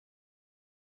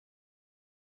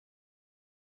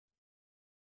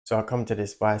So I come to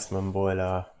this Weissman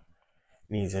boiler,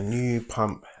 needs a new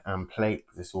pump and plate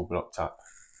because it's all blocked up.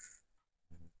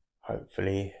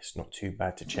 Hopefully it's not too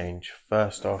bad to change.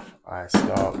 First off, I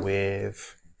start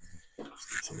with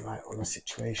some light on the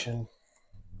situation.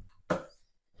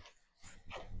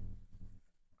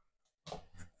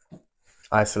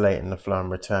 Isolating the flow and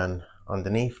return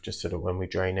underneath just so that when we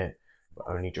drain it,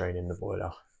 we're only draining the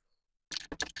boiler.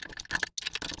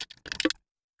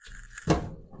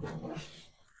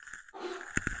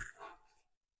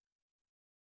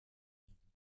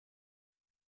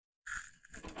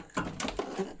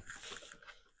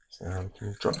 So now we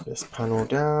can drop this panel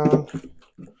down.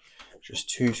 Just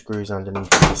 2 screws underneath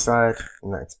the side,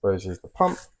 and that exposes the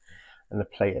pump and the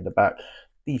plate at the back.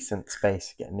 Decent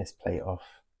space. Getting this plate off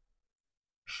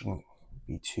shouldn't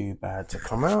be too bad to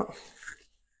come out.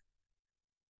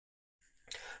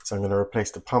 So I'm going to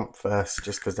replace the pump first,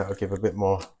 just because that will give a bit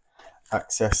more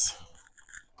access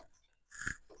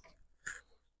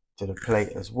to the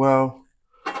plate as well.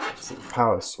 See, the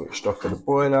power switched off of the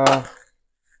boiler.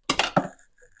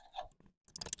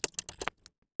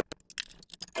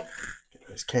 Get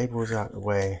those cables out of the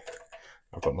way.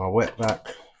 I've got my wet vac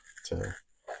to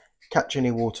catch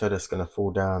any water that's going to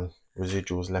fall down,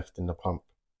 residuals left in the pump.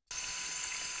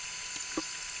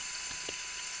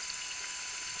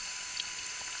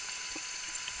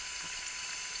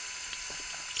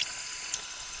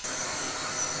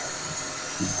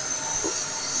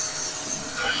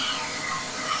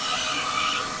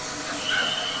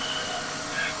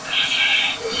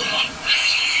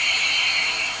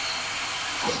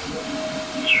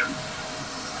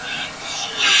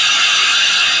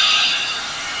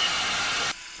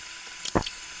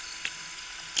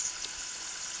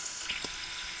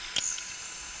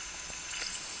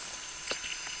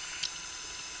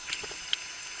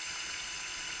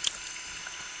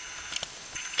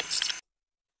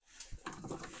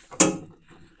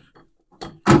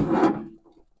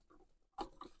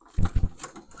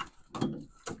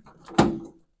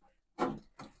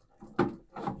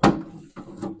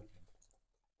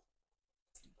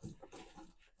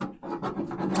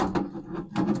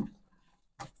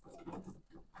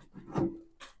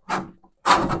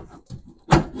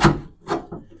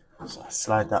 So I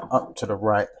slide that up to the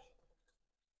right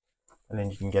and then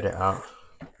you can get it out.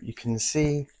 You can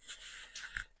see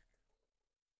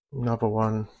another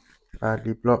one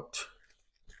badly blocked.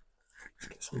 Let's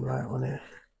get some light on it.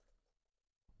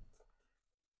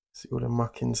 See all the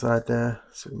muck inside there,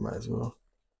 so we might as well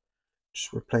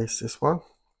just replace this one.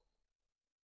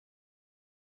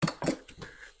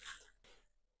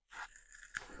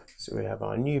 So we have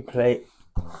our new plate,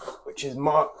 which is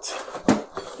marked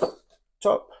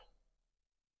top.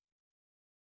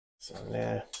 So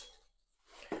there.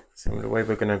 So the way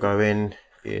we're going to go in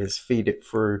is feed it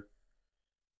through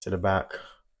to the back,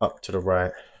 up to the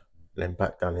right, then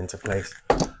back down into place.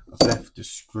 I've left the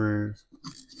screw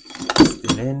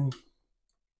still in,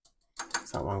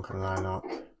 so that one can line up,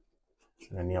 and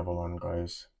then the other one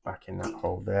goes back in that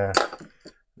hole there.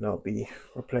 And I'll be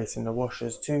replacing the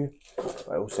washers too,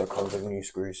 but it also comes with new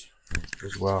screws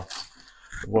as well.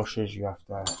 The washers you have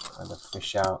to kind of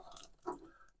fish out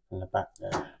in the back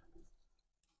there.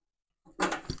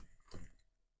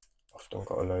 Often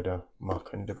got a load of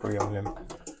muck and debris on them,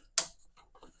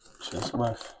 so it's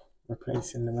worth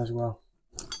replacing them as well.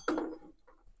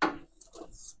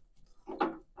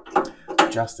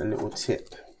 Just a little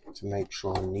tip to make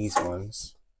sure on these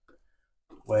ones,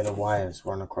 where the wires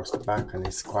run across the back and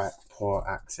it's quite poor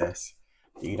access,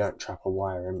 that you don't trap a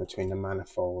wire in between the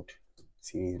manifold.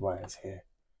 See these wires here?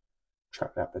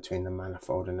 Trap that between the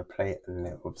manifold and the plate, and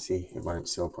then obviously it won't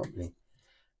seal properly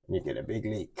and you get a big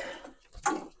leak,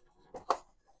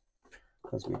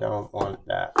 because we don't want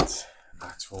that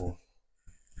at all.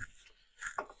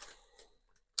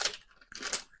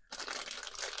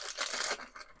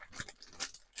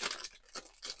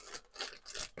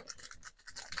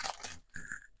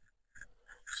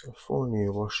 So 4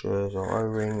 new washers or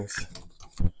O-rings,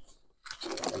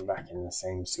 and back in the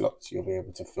same slots. You'll be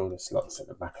able to fill the slots at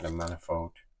the back of the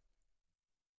manifold.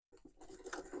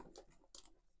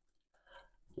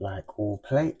 Like all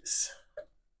plates.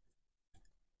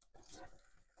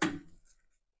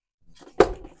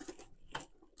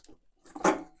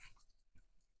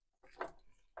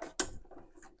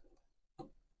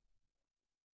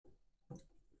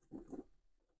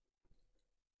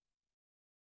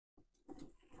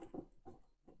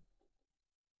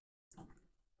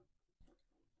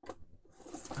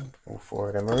 All 4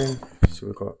 of them are in. So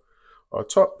we've got our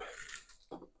top.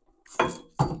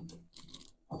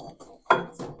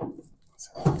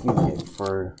 So feed it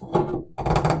through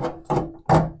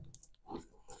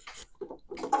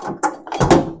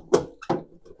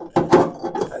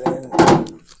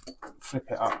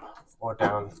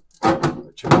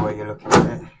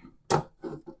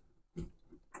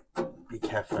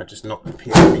careful, I just knocked the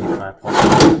PRB pipe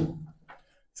off.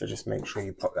 So just make sure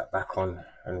you pop that back on,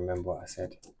 and remember what I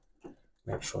said.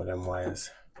 Make sure them wires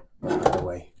are out of the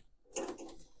way.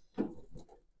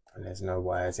 And there's no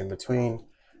wires in between.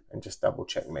 And just double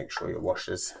check, make sure your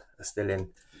washers are still in.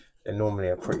 They're normally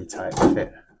a pretty tight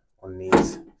fit on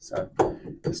these, so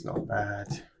it's not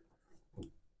bad.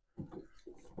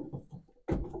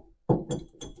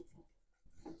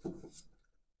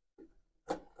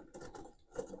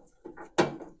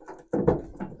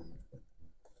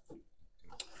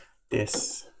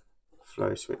 This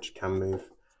flow switch can move.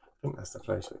 I think that's the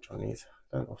flow switch on these.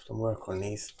 Don't often work on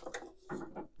these.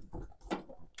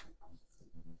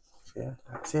 So yeah,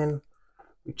 that's in.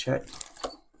 We check.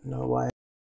 No wire.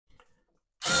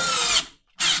 So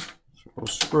we'll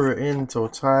screw it in till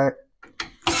tight.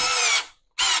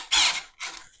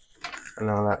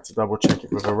 And I like to double check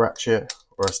it with a ratchet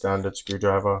or a standard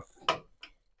screwdriver.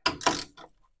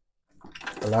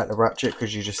 I like the ratchet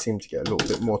because you just seem to get a little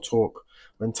bit more torque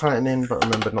when tightening, but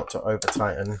remember not to over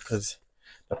tighten because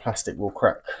the plastic will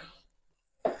crack.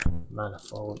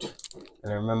 Manifold.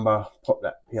 And remember, pop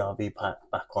that PRV pipe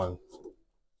back on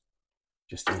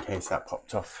just in case that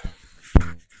popped off.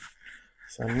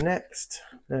 So next,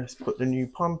 let's put the new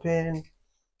pump in.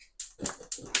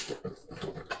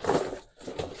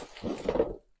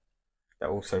 That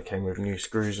also came with new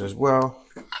screws as well.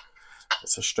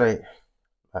 It's a straight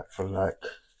like for like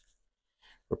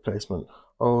replacement,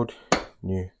 old,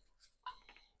 new.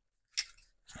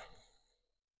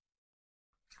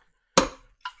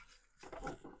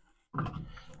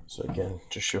 So again,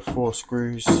 just your 4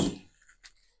 screws,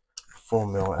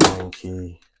 4mm Allen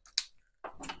key.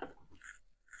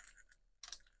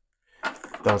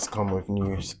 It does come with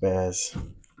new spares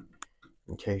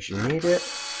in case you need it.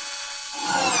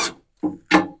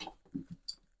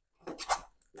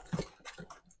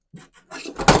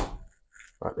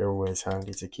 But they're always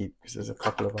handy to keep because there's a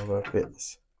couple of other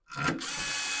bits that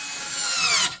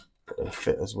they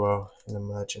fit as well in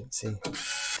emergency.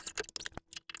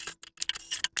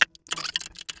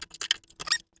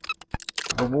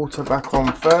 The water back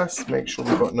on first, make sure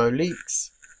we've got no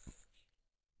leaks.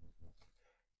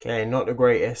 Okay, not the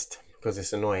greatest because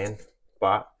it's annoying,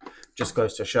 but just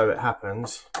goes to show it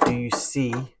happens. Do you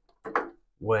see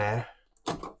where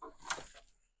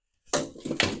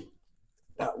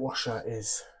that washer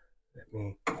is? Let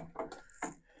me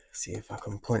see if I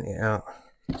can point it out.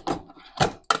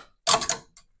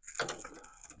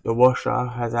 The washer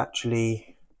has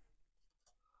actually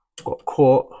got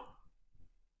caught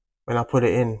when I put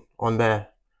it in on there,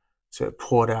 so it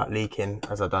poured out leaking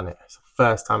as I done it. It's the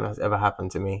first time that's ever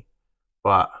happened to me,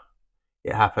 but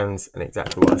it happens, and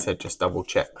exactly what I said, just double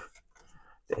check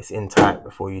that it's in tight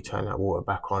before you turn that water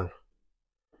back on.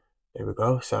 There we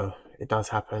go. So it does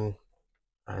happen,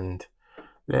 and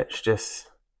let's just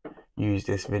use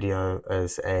this video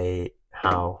as a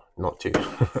how not to.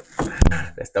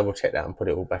 Let's double check that and put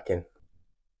it all back in.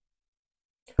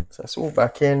 So that's all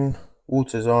back in,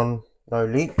 water's on, no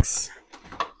leaks.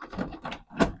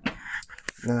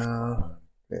 Now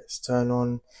let's turn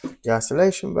on the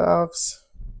isolation valves.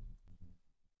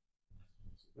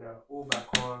 Yeah, all back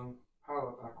on,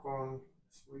 power back on.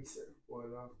 Let's reset the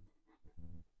boiler.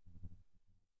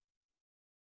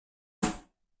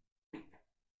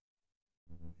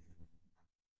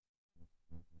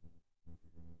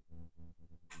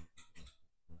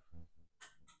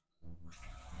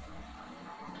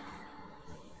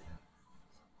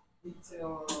 Heating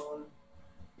on.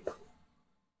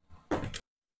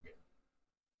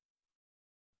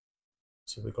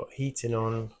 So we've got heating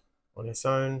on its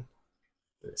own.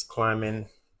 It's climbing.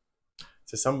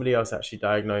 So somebody else actually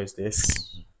diagnosed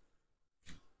this.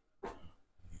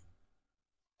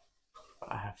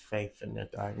 I have faith in their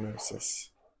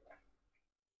diagnosis.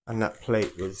 And that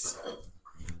plate was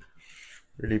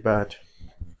really bad.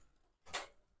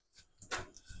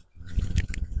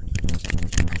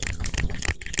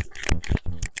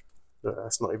 Look,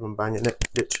 that's not even banging it,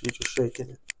 literally just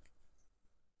shaking it.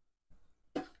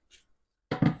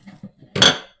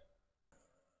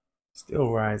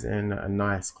 Still rising at a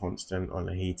nice constant on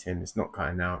the heating. It's not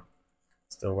cutting out.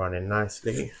 Still running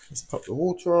nicely. Let's pop the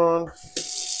water on.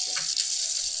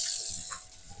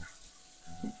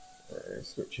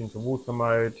 Switch into water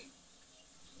mode.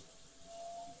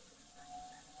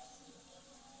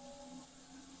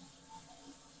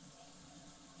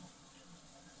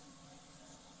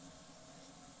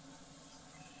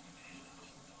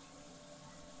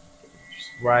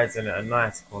 Just rising at a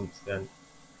nice constant,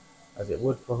 as it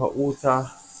would for hot water.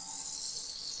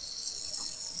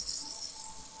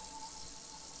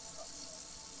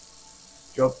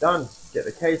 Job done. Get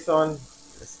the case on,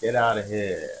 Let's get out of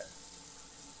here.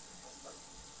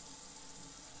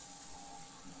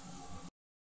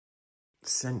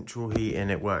 Central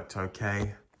heating, it worked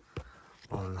okay.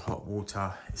 On hot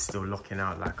water, it's still locking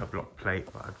out like a block plate,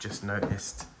 but I've just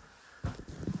noticed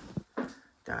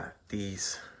that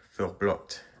these feel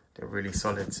blocked. They're really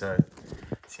solid, so it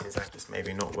seems like it's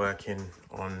maybe not working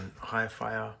on high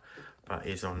fire, but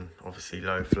is on obviously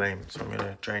low flame. So I'm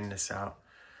gonna drain this out,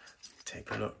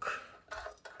 take a look.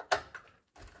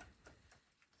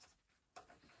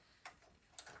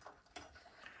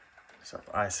 So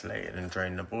I've isolated and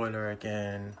drained the boiler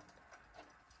again.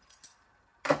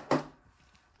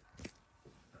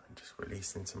 Just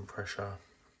releasing some pressure.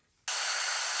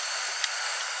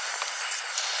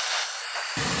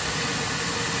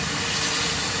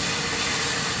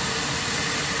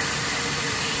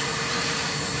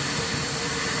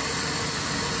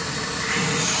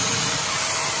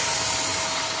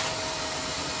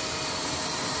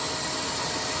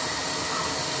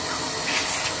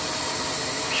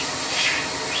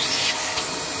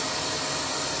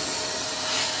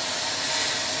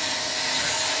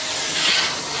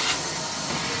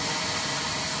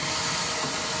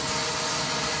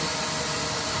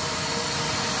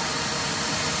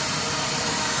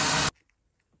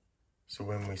 So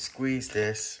when we squeeze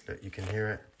this, look, you can hear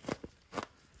it.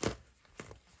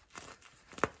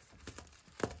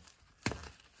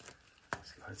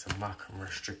 There's loads of muck and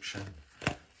restriction.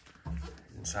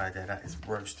 Inside there, that is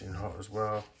roasting hot as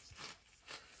well.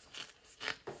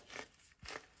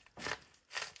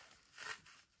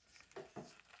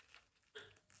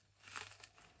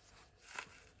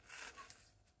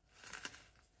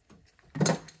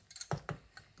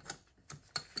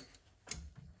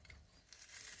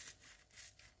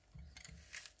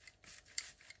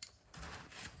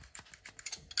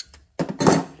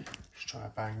 Try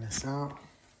to bang this out.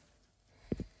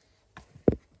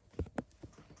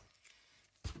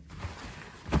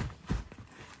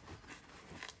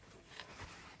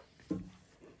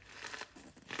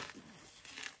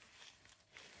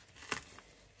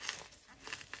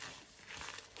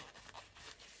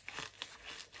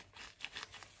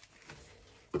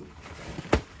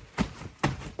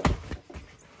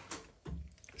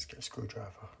 Let's get a screwdriver.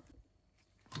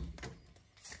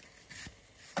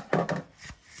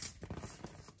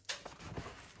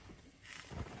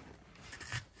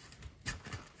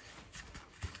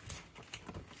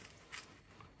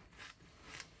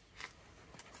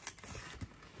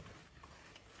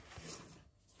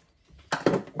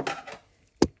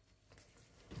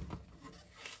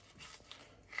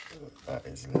 That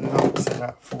is lumps of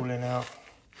that falling out.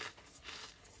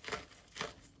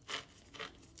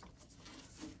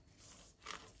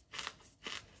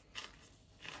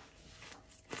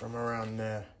 From around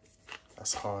there,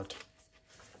 that's hard.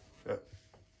 But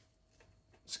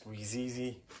squeeze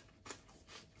easy,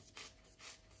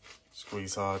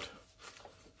 squeeze hard.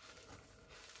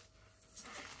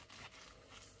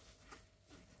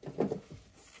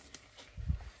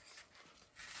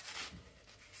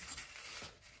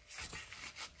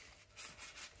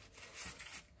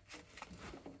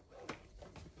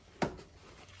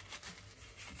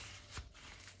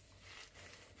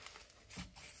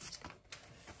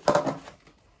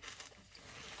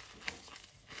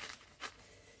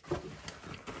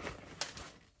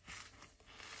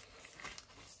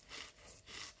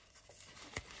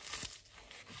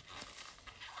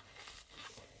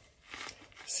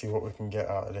 See what we can get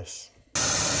out of this.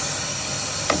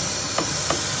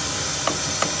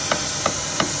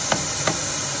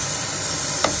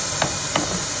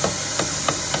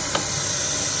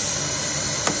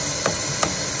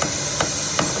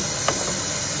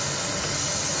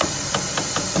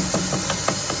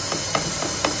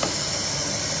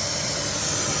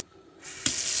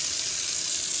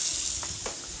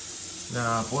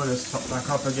 Now, boiler's topped back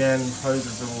up again,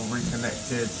 hoses are all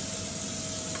reconnected.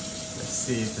 Let's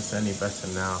see if it's any better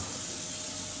now.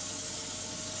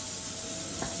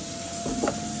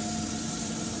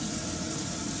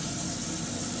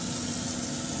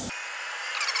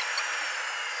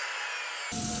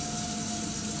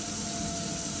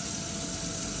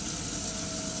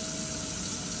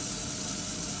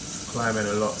 It's climbing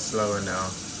a lot slower now.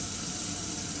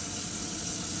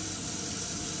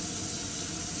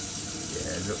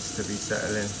 Yeah, it looks to be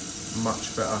settling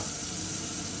much better.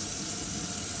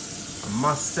 I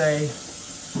must say,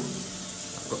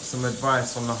 I've got some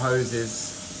advice on the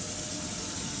hoses,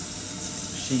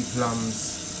 sheep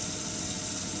plums,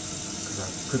 because I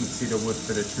couldn't see the wood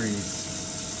for the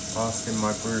trees. Asked in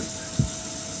my group,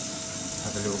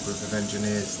 have a little group of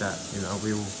engineers that, you know,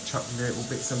 we will chuck little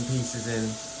bits and pieces in.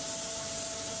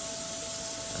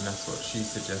 and that's what she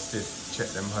suggested. Check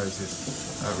them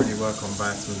hoses. I don't really work on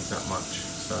vitamins that much,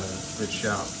 so good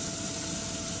shout.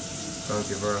 Go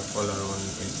give her a follow on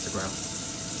Instagram.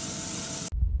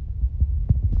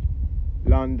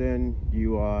 London,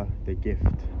 you are the gift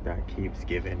that keeps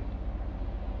giving.